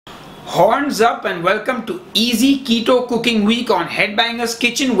Horns up and welcome to Easy Keto Cooking Week on Headbanger's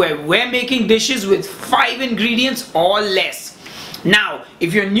Kitchen, where we're making dishes with 5 ingredients or less. Now,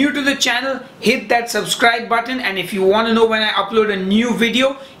 if you're new to the channel, hit that subscribe button, and if you want to know when I upload a new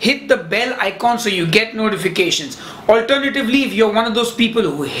video, hit the bell icon so you get notifications. Alternatively, if you're one of those people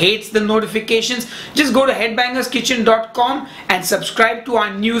who hates the notifications, just go to headbangerskitchen.com and subscribe to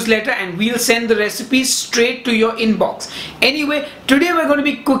our newsletter, and we'll send the recipes straight to your inbox. Anyway, today we're going to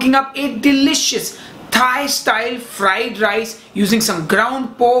be cooking up a delicious Thai style fried rice using some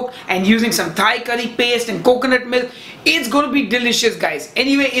ground pork and using some Thai curry paste and coconut milk. It's going to be delicious, guys.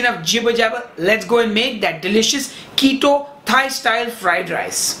 Anyway, enough jibber jabber. Let's go and make that delicious keto Thai style fried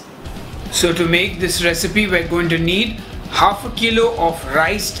rice. So to make this recipe, we're going to need half a kilo of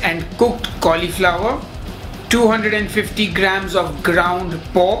riced and cooked cauliflower, 250 grams of ground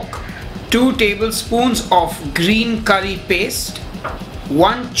pork, 2 tablespoons of green curry paste,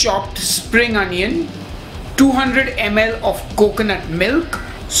 1 chopped spring onion, 200 ml of coconut milk,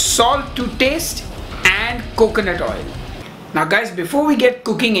 salt to taste, and coconut oil. Now guys, before we get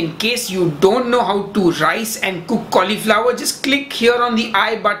cooking, in case you don't know how to rice and cook cauliflower, just click here on the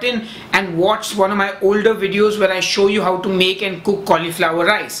I button and watch one of my older videos where I show you how to make and cook cauliflower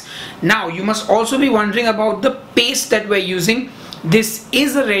rice. Now you must also be wondering about the paste that we're using. This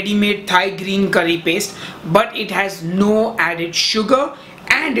is a ready-made Thai green curry paste, but it has no added sugar,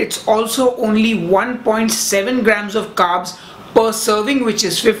 and it's also only 1.7 grams of carbs per serving, which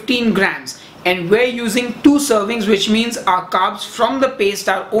is 15 grams. And we're using 2 servings, which means our carbs from the paste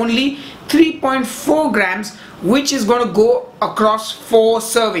are only 3.4 grams, which is going to go across 4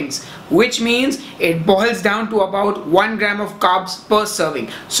 servings, which means it boils down to about 1 gram of carbs per serving.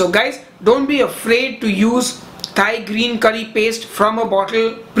 So guys, don't be afraid to use Thai green curry paste from a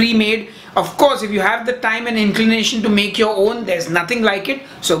bottle pre-made. Of course, if you have the time and inclination to make your own, there's nothing like it,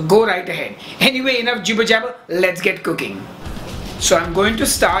 so go right ahead. Anyway, enough jibber jabber, let's get cooking. So I'm going to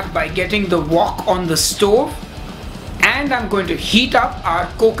start by getting the wok on the stove, and I'm going to heat up our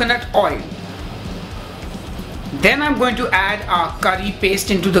coconut oil. Then I'm going to add our curry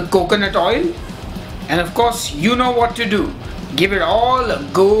paste into the coconut oil, and of course you know what to do. Give it all a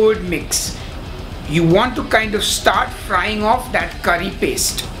good mix. You want to kind of start frying off that curry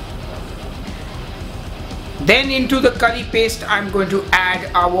paste. Then into the curry paste I'm going to add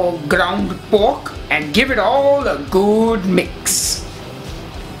our ground pork and give it all a good mix.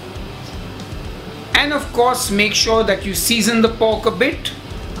 And of course make sure that you season the pork a bit.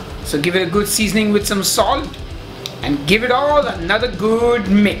 So give it a good seasoning with some salt and give it all another good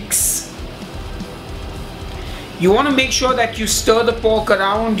mix. You want to make sure that you stir the pork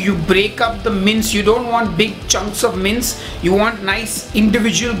around, you break up the mince. You don't want big chunks of mince. You want nice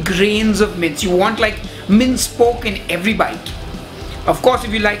individual grains of mince. You want like minced pork in every bite. Of course,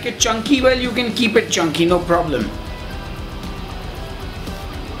 if you like it chunky, well, you can keep it chunky, no problem.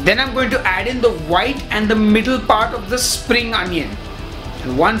 Then I'm going to add in the white and the middle part of the spring onion.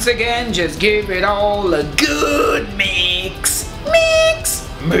 And once again, just give it all a good mix. Mix,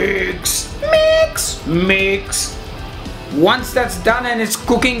 mix, mix, mix. Once that's done and it's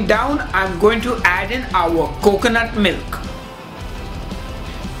cooking down, I'm going to add in our coconut milk.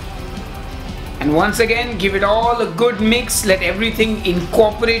 And once again, give it all a good mix. Let everything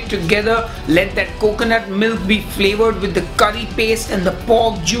incorporate together. Let that coconut milk be flavored with the curry paste and the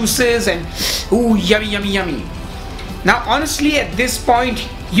pork juices, and ooh, yummy, yummy, yummy. Now honestly, at this point,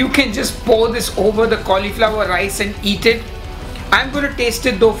 you can just pour this over the cauliflower rice and eat it. I'm going to taste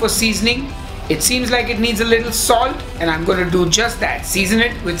it though for seasoning. It seems like it needs a little salt, and I'm going to do just that. Season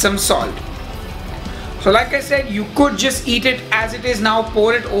it with some salt. So like I said, you could just eat it as it is now,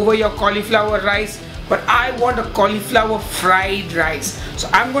 pour it over your cauliflower rice, but I want a cauliflower fried rice. So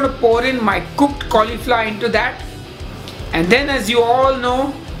I'm going to pour in my cooked cauliflower into that. And then, as you all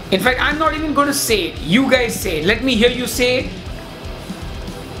know, in fact I'm not even going to say it, you guys say it. Let me hear you say it.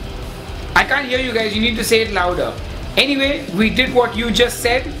 I can't hear you guys, you need to say it louder. Anyway, we did what you just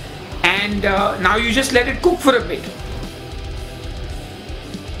said, and now you just let it cook for a bit.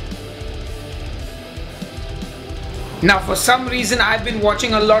 Now for some reason I've been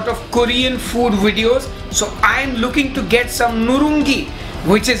watching a lot of Korean food videos, so I'm looking to get some nurungi,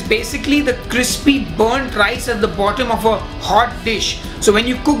 which is basically the crispy burnt rice at the bottom of a hot dish. So when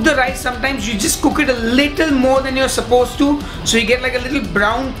you cook the rice, sometimes you just cook it a little more than you're supposed to, so you get like a little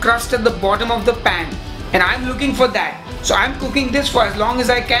brown crust at the bottom of the pan, and I'm looking for that. So I'm cooking this for as long as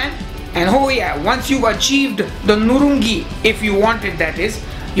I can, and oh yeah, once you've achieved the nurungi, if you want it that is,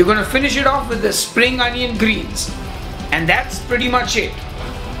 you're going to finish it off with the spring onion greens. And that's pretty much it.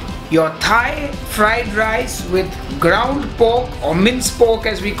 your Thai fried rice with ground pork or minced pork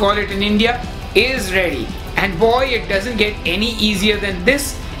as we call it in India is ready. And boy, it doesn't get any easier than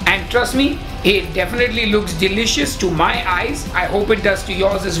this. And trust me, it definitely looks delicious to my eyes. I hope it does to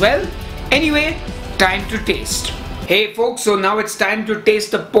yours as well. Anyway, time to taste. Hey folks, so now it's time to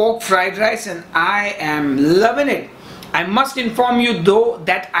taste the pork fried rice and I am loving it. I must inform you though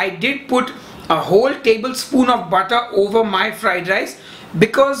that I did put a whole tablespoon of butter over my fried rice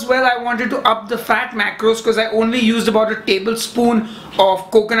because, well, I wanted to up the fat macros because I only used about a tablespoon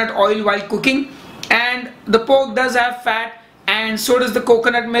of coconut oil while cooking, and the pork does have fat and so does the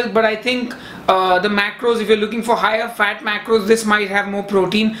coconut milk, but I think the macros, if you're looking for higher fat macros, this might have more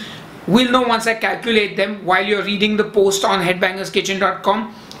protein. We'll know once I calculate them while you're reading the post on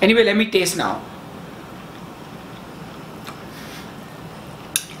headbangerskitchen.com. Anyway, let me taste now.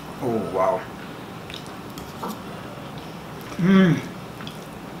 Oh wow.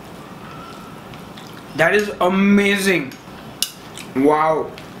 That is amazing.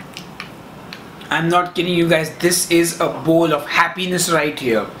 Wow. I'm not kidding you guys, this is a bowl of happiness right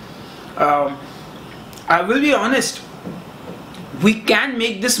here. I will be honest, we can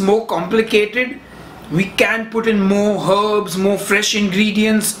make this more complicated. We can put in more herbs, more fresh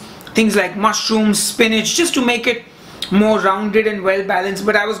ingredients, things like mushrooms, spinach, just to make it more rounded and well balanced,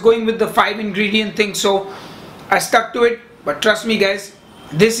 but I was going with the 5 ingredient thing, so I stuck to it. But trust me guys,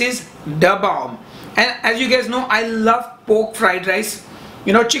 this is the bomb. And as you guys know, I love pork fried rice.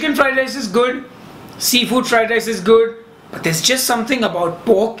 You know, chicken fried rice is good, seafood fried rice is good, but there's just something about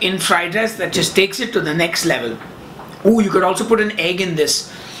pork in fried rice that just takes it to the next level. Oh, you could also put an egg in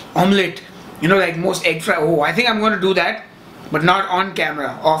this omelette, you know, like most egg fry. Oh, I think I'm going to do that, but not on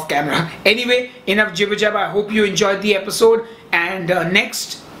camera, off camera. Anyway, enough jibber jabber. I hope you enjoyed the episode, and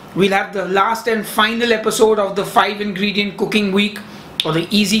next we'll have the last and final episode of the 5 ingredient cooking week or the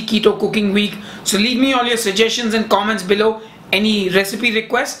easy keto cooking week. So leave me all your suggestions and comments below, any recipe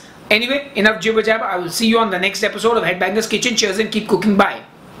requests. Anyway, enough jibber jabber. I will see you on the next episode of Headbanger's Kitchen. Cheers and keep cooking. Bye.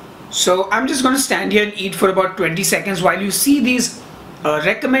 So I'm just going to stand here and eat for about 20 seconds while you see these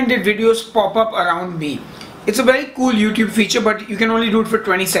recommended videos pop up around me. It's a very cool YouTube feature, but you can only do it for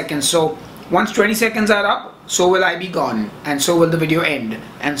 20 seconds. So once 20 seconds are up, so will I be gone, and so will the video end,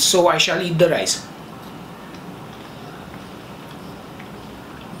 and so I shall eat the rice.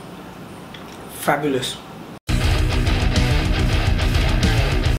 Fabulous.